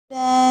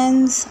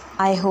Friends,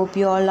 I hope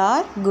you all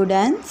are good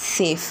and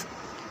safe.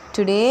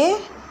 Today,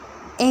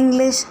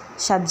 English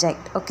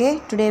subject. Okay,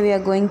 today we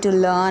are going to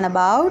learn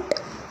about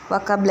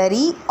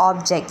vocabulary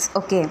objects.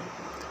 Okay,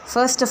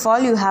 first of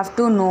all, you have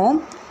to know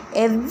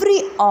every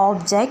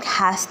object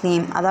has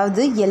name.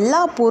 அதாவது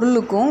எல்லா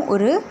பொருளுக்கும்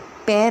ஒரு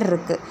பேர்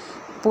இருக்கு.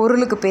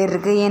 பொருளுக்கு பேர்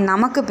இருக்கு, ஏன்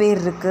நமக்கு பேர்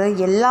இருக்கு,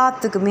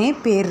 எல்லாத்துக்குமே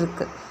பேர்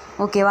இருக்கு.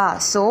 ஓகேவா?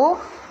 ஸோ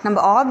நம்ம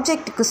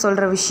ஆப்ஜெக்ட்டுக்கு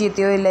சொல்கிற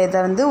விஷயத்தையோ இல்லை இதை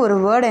வந்து ஒரு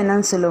வேர்டு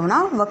என்னன்னு சொல்லுவோம்னா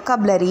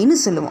vocabularyன்னு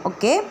சொல்லுவோம்.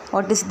 Okay,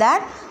 what is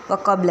that?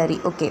 vocabulary.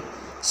 Okay,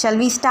 shall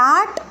we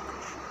start?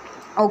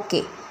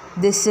 Okay,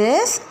 this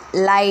is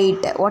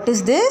light. What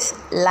is this?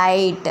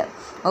 Light.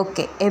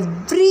 Okay,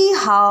 every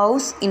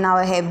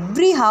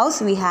house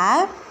we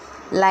have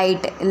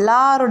light.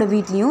 எல்லாரோட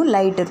வீட்லேயும்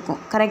லைட்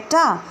இருக்கும்.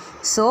 கரெக்டா?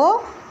 ஸோ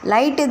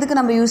லைட் எதுக்கு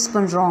நம்ம யூஸ்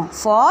பண்ணுறோம்?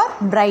 For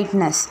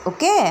brightness.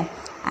 Okay,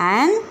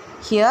 and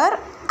here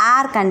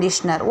air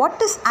conditioner. What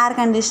is air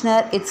conditioner?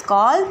 It's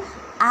called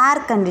air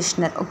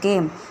conditioner. Okay,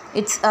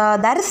 it's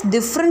there is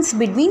difference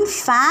between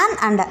fan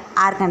and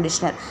air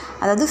conditioner.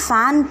 அதாவது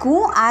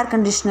ஃபேனுக்கும் ஏர்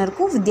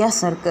கண்டிஷ்னருக்கும்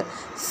வித்தியாசம் இருக்குது.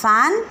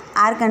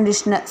 ஏர்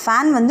கண்டிஷ்னர்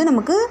ஃபேன் வந்து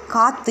நமக்கு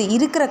காற்று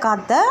இருக்கிற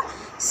காற்றை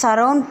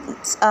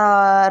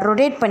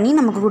ரொட்டேட் பண்ணி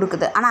நமக்கு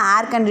கொடுக்குது. ஆனால்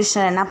ஏர்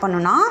கண்டிஷ்னர் என்ன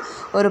பண்ணுன்னா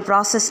ஒரு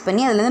ப்ராசஸ்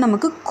பண்ணி அதுலேருந்து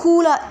நமக்கு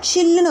கூலாக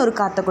சில்லுன்னு ஒரு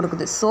காற்றை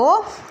கொடுக்குது. So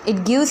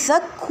it gives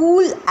a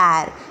cool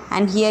air.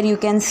 And here you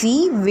can see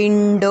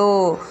window.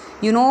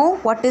 You know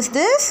what is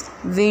this?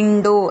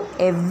 Window.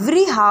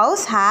 Every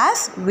house has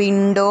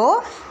window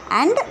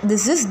and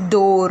this is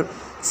door.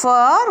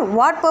 For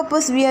what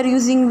purpose we are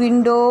using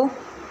window?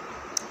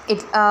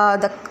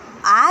 The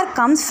air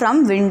comes from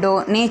window.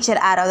 Nature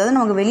air. அதாவது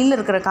நமக்கு வெளியில்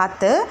இருக்கிற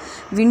காற்று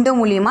window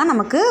மூலியமாக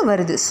நமக்கு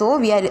வருது. So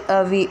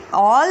we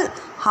all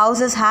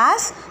houses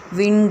has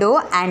window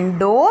and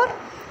door.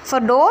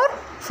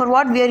 For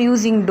what we are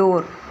using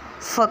door?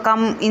 For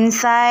come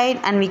inside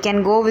and we can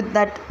go with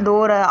that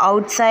door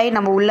outside.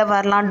 நம்ம உள்ளே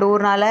வரலாம்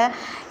டோர்னால.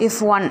 if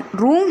one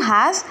room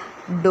has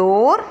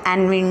door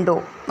and window.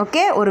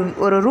 Okay,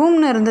 ஒரு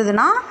ரூம்னு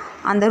இருந்ததுன்னா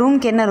அந்த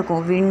ரூம்க்கு என்ன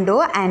இருக்கும்? Window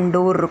and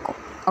door இருக்கும்.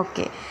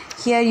 Okay,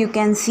 here you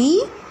can see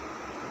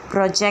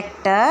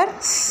projector,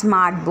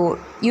 smart board.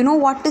 You know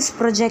what is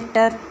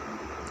projector?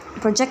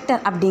 projector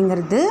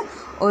அப்படிங்கிறது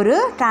ஒரு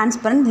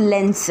டிரான்ஸ்பரண்ட்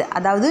லென்ஸ்.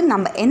 அதாவது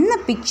நம்ம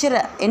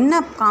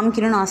என்ன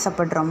காமிக்கணும்னு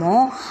ஆசைப்படுறோமோ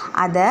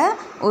அதை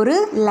ஒரு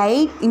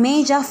லைட்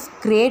இமேஜாக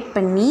க்ரியேட்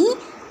பண்ணி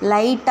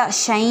லைட்டாக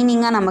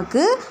ஷைனிங்காக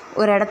நமக்கு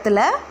ஒரு இடத்துல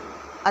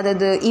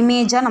அதாவது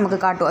இமேஜாக நமக்கு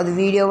காட்டும். அது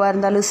வீடியோவாக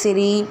இருந்தாலும்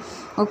சரி.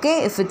 Okay,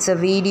 if it's a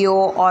video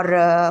R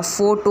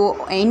photo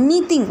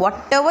anything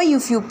whatever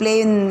if you play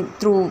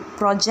through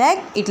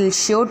project it will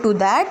show to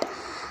that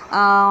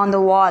on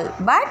the wall.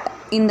 But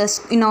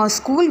in our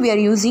school we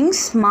are using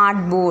smart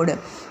board.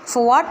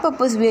 For what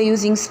purpose we are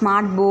using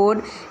smart board?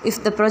 If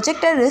the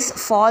projector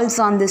falls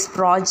on this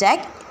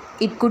project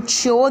it could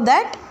show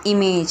that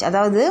image.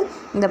 அதாவது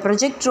இந்த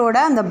ப்ரொஜெக்டரோட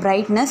அந்த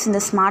brightness இந்த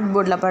smart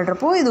போர்டில்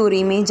படுறப்போ இது ஒரு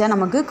இமேஜாக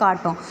நமக்கு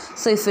காட்டும்.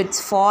 So if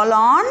it's fall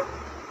on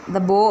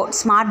the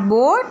smart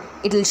board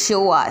it will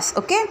show us.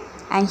 Okay,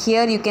 and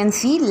here you can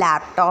see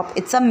laptop.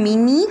 It's a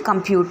mini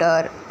computer.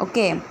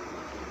 Okay,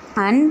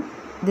 and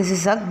this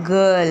is a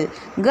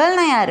girl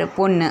na yaru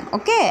ponnu.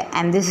 Okay,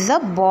 and this is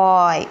a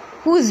boy.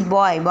 Who is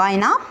boy? Boy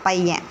na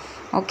paiyan.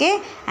 Okay,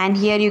 and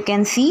here you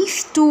can see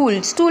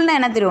stool na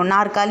enna theriyum?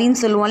 நாற்காலின்னு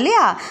சொல்லுவோம்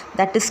இல்லையா?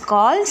 that is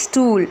called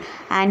stool.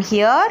 And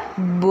here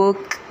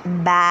book,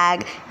 bag.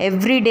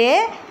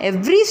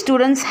 every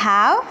students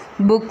have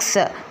books.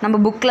 நம்ம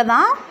புக்கில்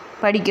தான்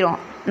படிக்கிறோம்.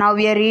 Now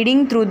we are reading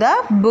through the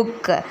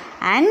book.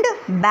 And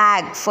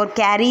bag, for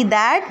carry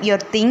that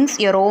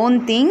your own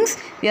things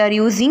we are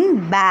using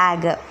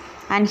bag.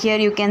 And here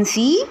you can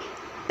see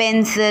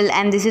pencil,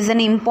 and this is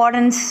an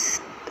important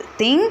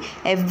thing.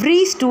 Every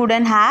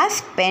student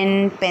has pen,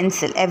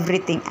 pencil,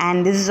 everything.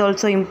 And this is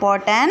also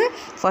important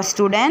for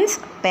students.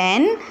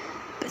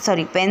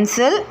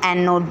 Pencil and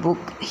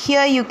notebook.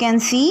 Here you can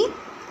see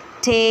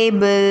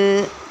table,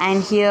 and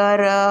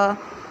here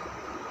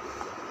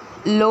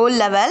low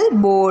level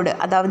board.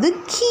 அதாவது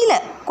கீழே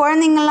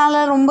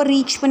குழந்தைங்களால ரொம்ப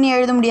reach பண்ணி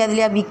எழுத முடியாது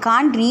இல்லையா? we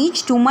can't reach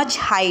too much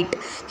height.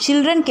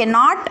 Children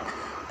cannot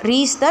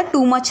reach the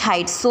too much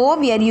height. So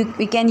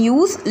we can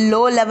use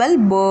low level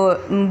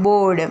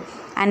board.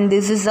 And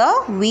this is a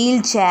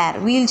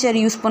wheelchair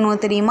use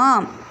பண்ணுவோம் தெரியுமா?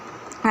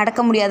 நடக்க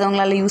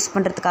முடியாதவங்களால யூஸ்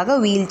பண்ணுறதுக்காக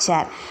wheel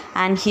chair.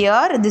 And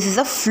here this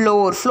is a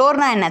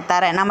ஃப்ளோர்னால் என்ன?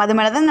 தரை. நம்ம அது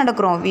மேலே தான்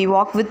நடக்கிறோம். We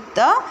walk with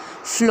the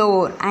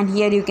floor. And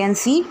here you can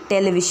see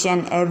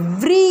television.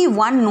 Every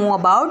one know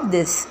about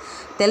this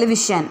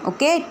television.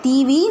 Okay,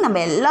 TV நம்ம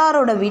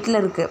எல்லாரோட வீட்டில்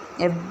இருக்குது.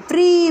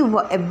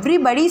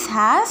 everybody's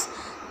has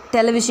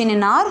television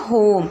in our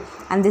home.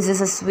 And this is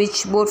a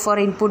switchboard for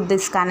input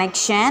this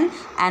connection.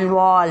 And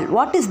wall.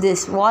 What is this?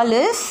 Wall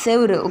is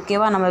செவுரு.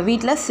 ஓகேவா? நம்ம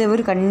வீட்டில்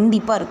செவுரு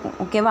கண்டிப்பாக இருக்கும்.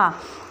 ஓகேவா?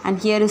 and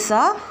here is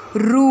a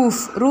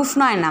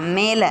roofனா என்ன?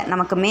 மேலே.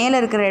 நமக்கு மேலே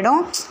இருக்கிற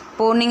இடம்.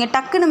 இப்போது நீங்கள்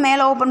டக்குன்னு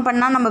மேலே ஓப்பன்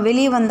பண்ணால் நம்ம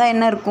வெளியே வந்தால்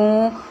என்ன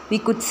இருக்கும்? we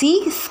could see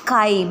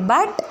sky.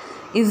 But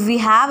if we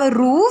have a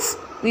roof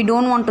we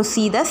don't want to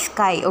see the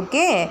sky.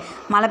 Okay,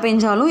 மழை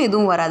பெஞ்சாலும்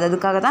எதுவும் வராது,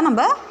 அதுக்காக தான்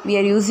நம்ம we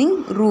are using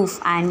roof.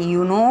 And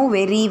you know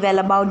very well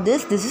about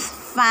this is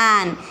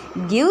fan.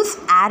 It gives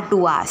air to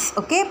us.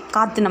 Okay,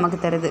 காற்று நமக்கு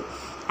தருது.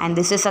 And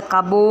this is a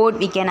cupboard,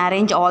 we can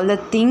arrange all the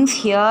things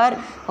here.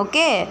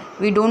 Okay,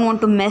 we don't want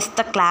to mess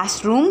the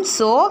classroom,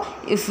 so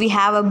if we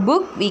have a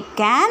book we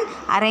can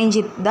arrange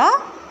it the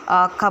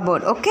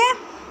cupboard. Okay,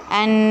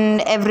 and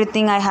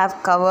everything I have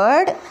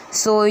covered,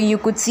 so you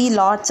could see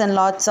lots and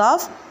lots of,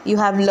 you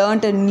have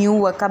learnt a new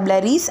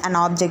vocabularies and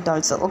object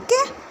also.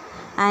 Okay,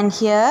 and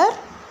here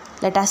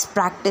let us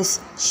practice.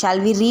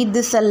 Shall we read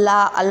this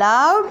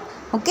aloud?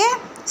 Okay,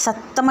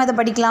 சத்தமாக இதை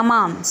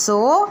படிக்கலாமா? So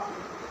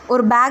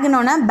ஒரு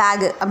பேக்னோன்னா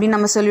back அப்படின்னு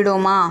நம்ம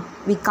சொல்லிடுவோமா?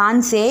 we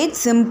can't say it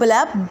simple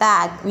a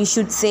bag, we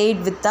should say it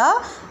with a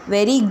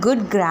very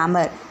good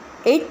grammar.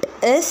 it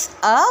is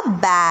a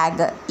bag,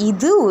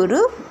 இது ஒரு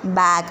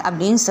back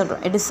அப்படின்னு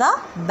சொல்கிறோம். it is a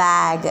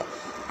bag.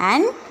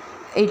 and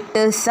it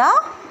is a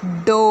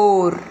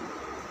door,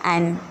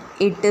 and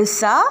it is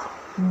a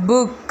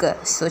book.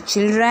 So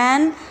children,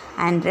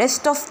 and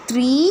rest of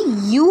 3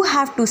 you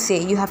have to say,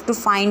 you have to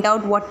find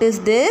out what is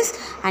this,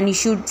 and you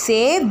should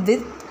say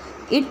with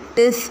it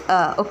is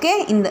okay,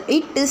 இந்த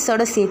it is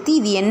ஓட சேர்த்து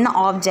இது என்ன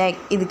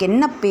object, இதுக்கு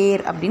என்ன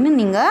பேர் அப்படின்னு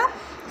நீங்கள்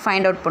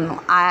ஃபைண்ட் அவுட்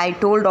பண்ணணும். I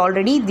told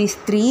already these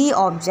 3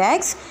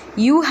 objects,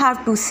 you have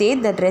to say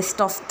the rest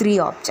of 3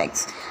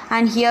 objects.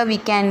 And here we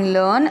can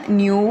learn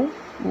new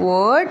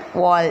word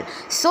wall.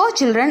 So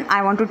children,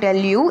 I want to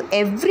tell you,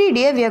 every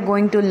day we are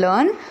going to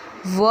learn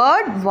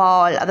word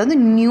wall. அதாவது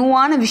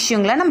நியூவான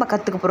விஷயங்களை நம்ம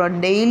கற்றுக்க போகிறோம்.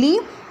 Daily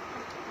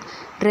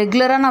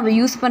ரெகுலராக நம்ம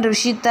use பண்ணுற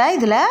விஷயத்த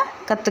இதில்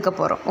கற்றுக்க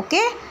போகிறோம்.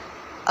 Okay,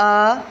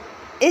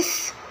 is,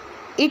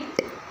 it,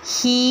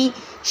 he,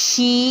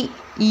 she,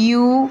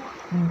 you,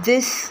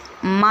 this,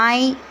 my,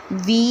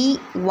 we,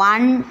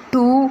 1,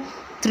 2,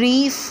 3,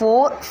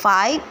 4,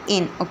 5,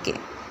 in. Okay,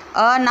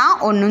 னா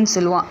ஒன்றுன்னு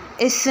சொல்லுவோம்.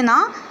 எஸ்னா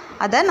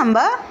அதை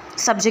நம்ம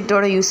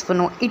சப்ஜெக்டோட யூஸ்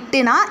பண்ணுவோம்.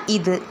 இட்டுனா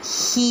இது,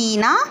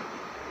 ஹீனா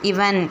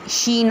இவன்,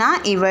 ஷீனா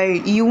இவள்,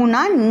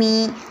 யூனா நீ,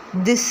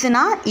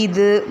 திஸ்னா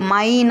இது,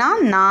 மைனா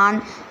நான்,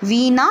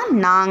 வீனா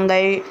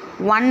நாங்கள்,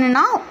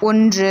 ஒன்னுனா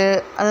ஒன்று,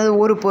 அதாவது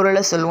ஒரு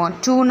பொருளை சொல்லுவோம்.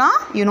 டூனா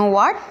யூ நோ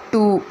வாட்,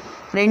 2,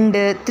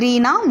 2,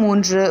 3னா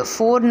 3,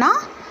 4னா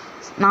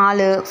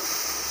 4,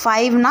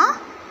 5னா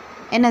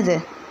என்னது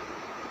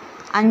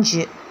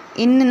 5,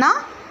 இன்னுனா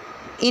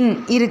இன்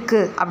இருக்கு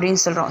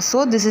அப்படின்னு சொல்கிறோம். So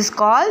this is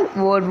called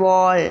word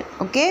wall.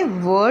 Okay,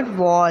 word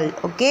wall.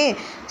 Okay,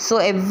 so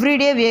every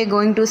day we are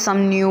going to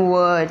some new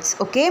words.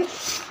 Okay,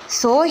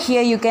 so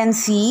here you can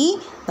see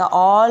the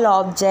all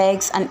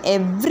objects and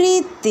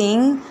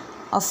everything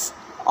of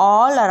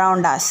all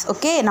around us.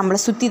 Okay, நம்மளை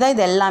சுற்றி தான்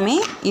இது எல்லாமே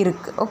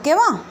இருக்குது.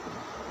 ஓகேவா?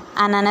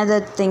 and another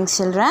thing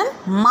children,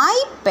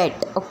 Mypet.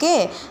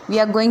 Okay, we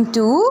are going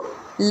to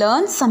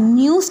learn some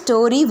new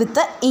story with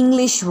the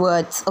English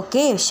words.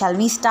 Okay, shall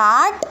we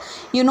start?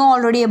 You know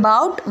already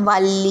about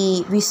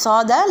Valli. We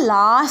saw the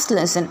last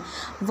lesson.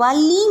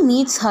 Valli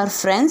meets her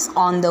friends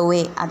on the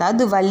way.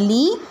 அதாவது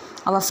வள்ளி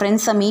அவள்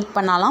ஃப்ரெண்ட்ஸை meet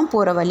பண்ணலாம்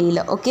போகிற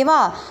வழியில்.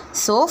 ஓகேவா?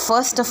 So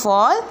first of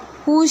all,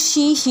 who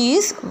she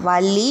is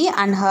Valli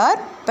and her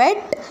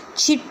pet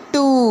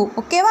Chittu.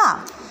 ஓகேவா?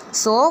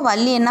 So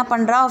Valli என்ன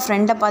பண்ணுறா,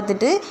 ஃப்ரெண்டை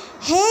பார்த்துட்டு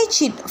ஹே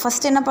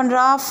ஃபஸ்ட் என்ன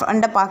பண்ணுறா,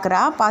 ஃப்ரெண்டை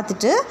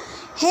பார்த்துட்டு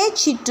ஹே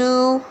சிட்டு,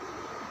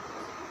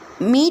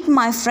 meet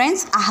my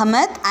friends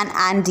Ahmed and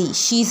Andy.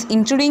 She is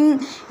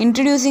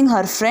introducing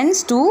her friends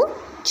to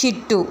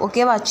Chittu.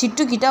 ஓகேவா?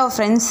 சிட்டு கிட்ட அவள்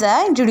ஃப்ரெண்ட்ஸை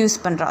இன்ட்ரடியூஸ்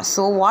பண்ணுறா.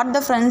 So what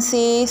the friend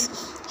chase,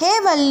 hey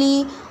Valli,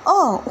 O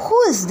who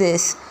is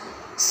this?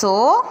 So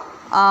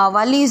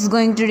Valli is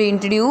going to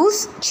introduce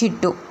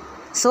Chittu.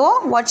 So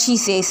what she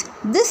says,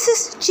 this is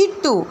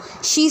Chittu,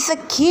 she is a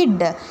kid,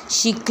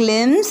 she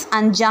climbs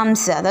and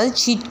jumps. அதாவது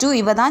சிட்டு,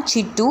 இவ தான்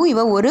சிட்டு,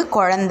 இவ ஒரு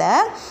குழந்தை,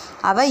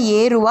 அவள்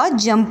ஏறுவா,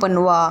 jump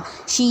பண்ணுவா.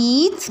 she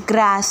eats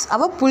grass,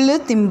 அவள் புல்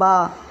திம்பா,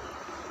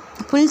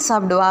 புல்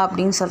சாப்பிடுவா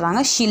அப்படின்னு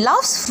சொல்கிறாங்க. she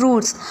loves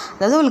fruits,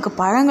 அதாவது அவளுக்கு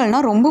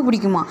பழங்கள்னால் ரொம்ப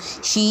பிடிக்குமா.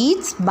 she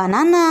eats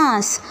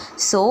bananas.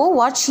 so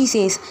what she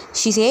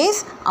says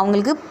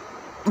அவங்களுக்கு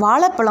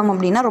வாழைப்பழம்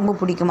அப்படின்னா ரொம்ப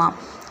பிடிக்குமா.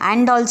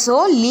 And also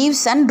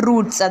leaves and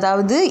roots,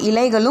 அதாவது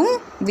இலைகளும்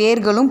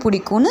வேர்களும்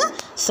பிடிக்கும்னு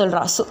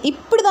சொல்கிறா. ஸோ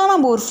இப்படி தான்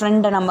நம்ம ஒரு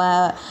ஃப்ரெண்டை நம்ம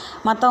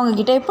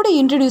மற்றவங்கக்கிட்ட எப்படி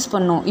இன்ட்ரடியூஸ்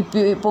பண்ணோம்.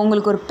 இப்போ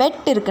உங்களுக்கு ஒரு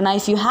பெட் இருக்குன்னா,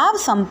 if you have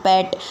some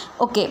bed,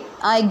 okay,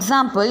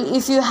 example,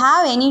 if you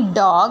have any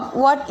talk,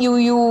 what you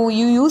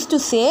use to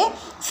say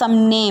some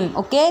name.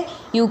 Okay,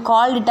 you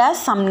called it as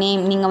some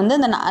name. நீங்கள் வந்து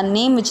அந்த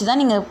நேம் வச்சு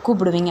தான் நீங்கள்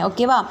கூப்பிடுவீங்க.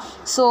 ஓகேவா?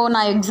 ஸோ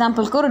நான்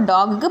எக்ஸாம்பிளுக்கு ஒரு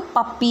டாகுக்கு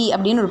பப்பி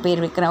அப்படின்னு ஒரு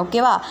பேர் வைக்கிறேன்.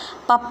 ஓகேவா?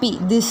 Puppy,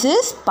 this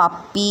is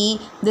puppy,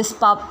 this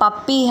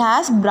puppy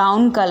has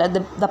brown color,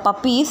 the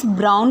puppy is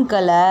brown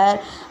color,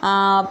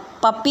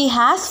 puppy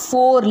has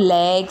 4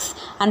 legs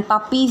and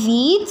puppy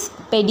eats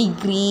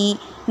pedigree.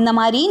 இந்த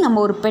மாதிரி நம்ம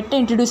ஒரு பெட்டை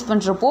இன்ட்ரடியூஸ்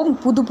பண்ணுறப்போ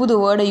புது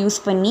வேர்டை யூஸ்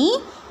பண்ணி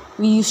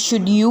we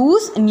should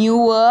use new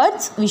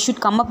words, we should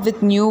come up with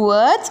new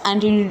words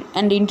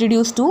and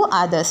introduce to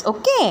others.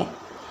 Okay,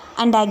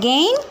 and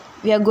again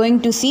we are going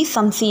to see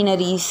some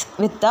sceneries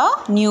with the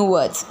new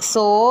words.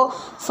 So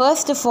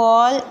first of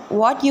all,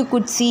 what you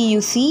could see,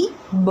 you see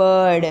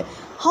bird.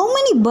 How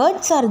many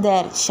birds are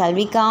there? Shall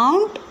we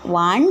count?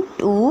 1,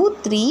 2,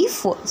 3,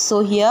 4. So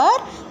here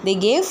they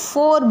gave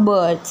 4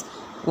 birds.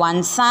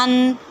 1 sun,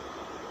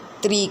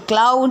 3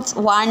 clouds,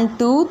 1,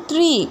 2,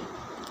 3.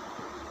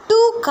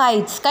 2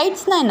 kites.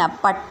 Kites na enna?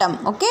 Pattam.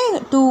 Okay,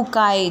 2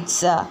 kites.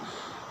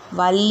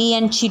 Valli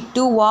and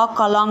Chittu walk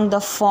along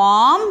the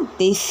farm.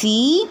 They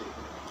see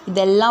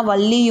இதெல்லாம்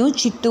வள்ளியும்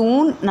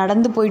சிட்டுவும்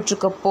நடந்து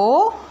போயிட்டுருக்கப்போ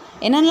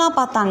என்னெல்லாம்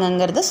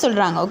பார்த்தாங்கங்கிறத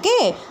சொல்கிறாங்க. Okay,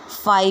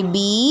 5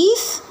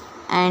 bees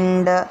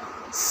and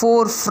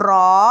 4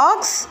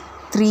 frogs,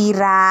 3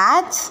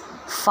 rats,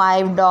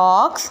 5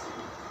 dogs,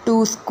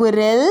 2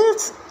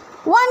 squirrels,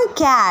 1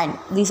 cat.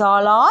 These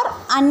all are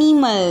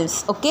animals.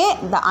 Okay,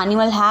 the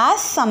animal has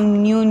some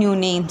new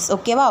names.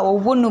 Okay va,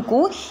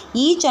 ovvonukku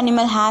each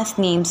animal has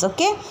names.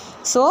 Okay,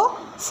 so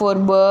 4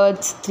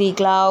 birds, 3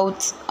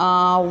 clouds,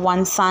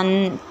 1 sun,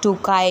 2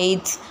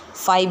 kites,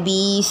 5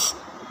 bees,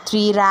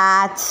 3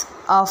 rats,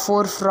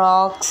 4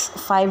 frogs,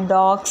 5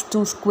 dogs,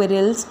 2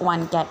 squirrels,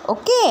 1 cat.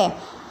 Okay,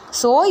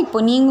 so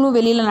இப்போ நீங்களும்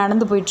வெளியில்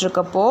நடந்து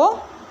போயிட்டுருக்கப்போ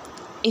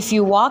if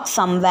you walk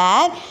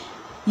somewhere,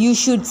 you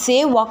should say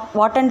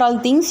what and all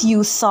things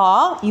you saw.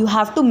 You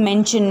have to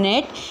mention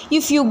it.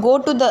 If you go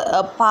to the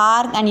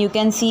park and you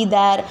can see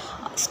there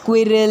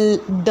squirrel,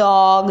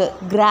 dog,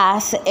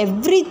 grass,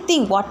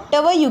 everything,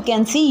 whatever you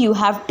can see, you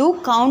have to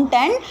count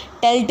and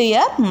tell to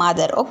your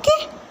mother.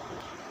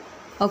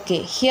 Okay,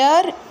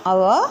 here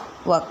our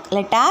work.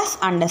 Let us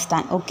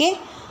understand. Okay,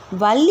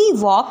 Valli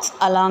walks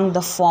along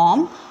the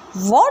farm.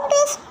 What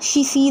does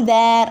she see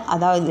there?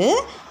 அதாவது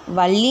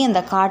வள்ளி அந்த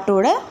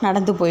காட்டோட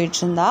நடந்து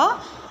போயிட்டுருந்தா.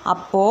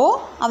 அப்போது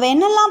அவள்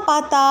என்னெல்லாம்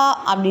பார்த்தா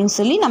அப்படின்னு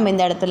சொல்லி நம்ம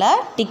இந்த இடத்துல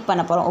டிக்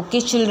பண்ண போகிறோம். ஓகே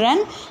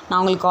சில்ட்ரன், நான்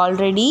உங்களுக்கு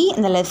ஆல்ரெடி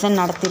இந்த லெசன்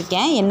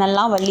நடத்திருக்கேன்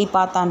என்னெல்லாம் வள்ளி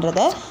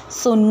பார்த்தான்றதை.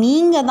 ஸோ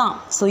நீங்கள் தான்,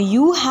 so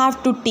you have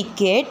to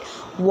tick it.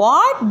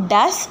 What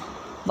does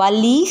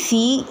Valli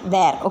see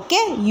there?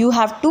 Okay, you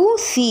have to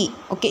see.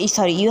 Okay,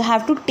 sorry, you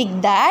have to tick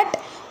that.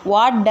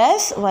 What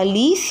does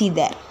Valli see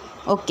there?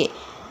 Okay,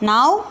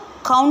 now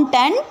count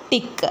and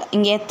tick.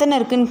 இங்கே எத்தனை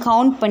இருக்குன்னு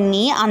count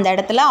பண்ணி அந்த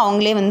இடத்துல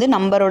அவங்களே வந்து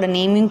நம்பரோட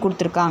naming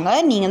கொடுத்துருக்காங்க,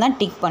 நீங்கள் தான்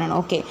டிக் பண்ணணும்.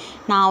 ஓகே,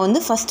 நான்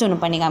வந்து ஃபஸ்ட் ஒன்று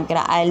பண்ணி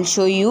காமிக்கிறேன். I will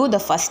show you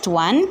the first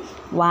one.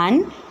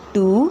 1,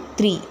 2,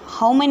 3.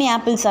 How many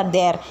apples are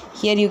there?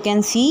 Here you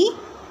can see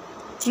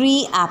 3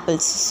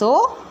 apples. So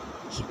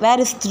where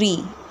is 3?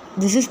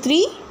 This is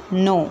 3?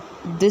 No,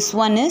 this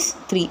one is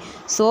 3.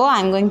 So I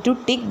am going to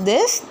tick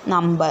this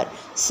number.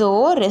 So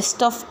rest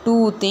of 2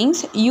 things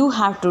you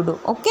have to do.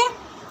 Okay,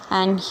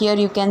 and here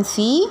you can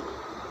see,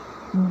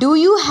 do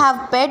you have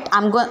pet?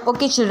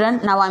 Okay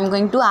children, now I am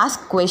going to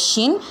ask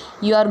question.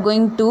 You are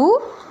going to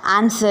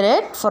answer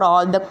it for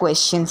all the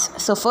questions.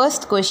 So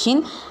first question,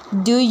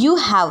 do you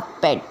have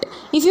pet?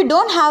 If you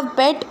don't have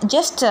pet,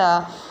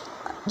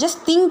 just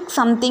think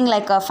something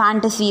like a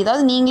fantasy.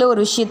 அதாவது நீங்களே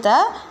ஒரு விஷயத்தை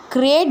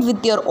create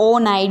with your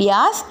own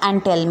ideas and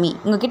tell me.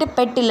 உங்ககிட்ட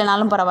bed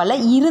இல்லைனாலும் பரவாயில்ல,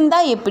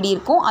 இருந்தால் எப்படி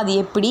இருக்கும், அது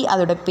எப்படி,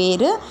 அதோட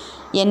பேர்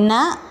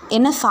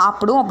என்ன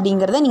சாப்பிடும்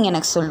அப்படிங்கிறத நீங்கள்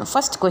எனக்கு சொல்லணும்.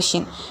 First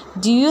question,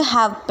 do you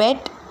have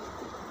pet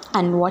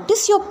and what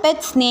is your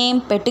pet's name?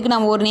 பெட்டுக்கு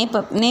நம்ம ஒரு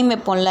name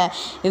வைப்போம்ல.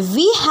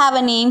 We have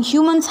a name,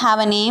 humans have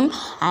a name,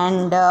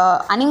 and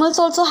animals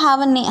also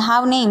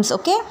have names.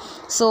 Okay,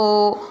 so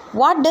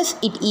what does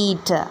it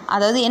eat?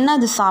 அதாவது என்ன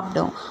அது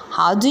சாப்பிடும்?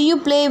 How do you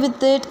play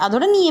with it?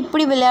 அதோட நீ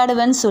எப்படி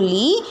விளையாடுவேன்னு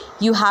சொல்லி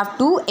you have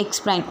to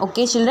explain.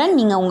 Okay children,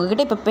 நீங்கள்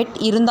உங்ககிட்ட இப்போ பெட்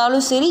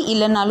இருந்தாலும் சரி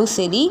இல்லைனாலும்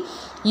சரி,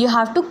 you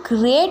have to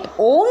create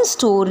own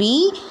story.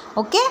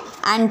 Okay,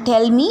 and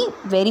tell me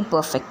very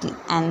perfectly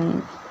and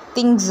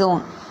think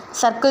zone.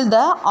 Circle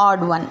the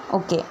odd one.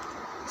 Okay,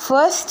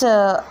 first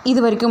இது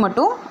வரைக்கும்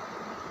மட்டும்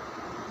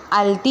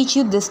I'll teach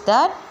you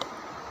that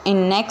in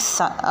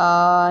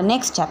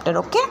next chapter.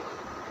 Okay,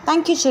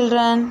 thank you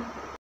children.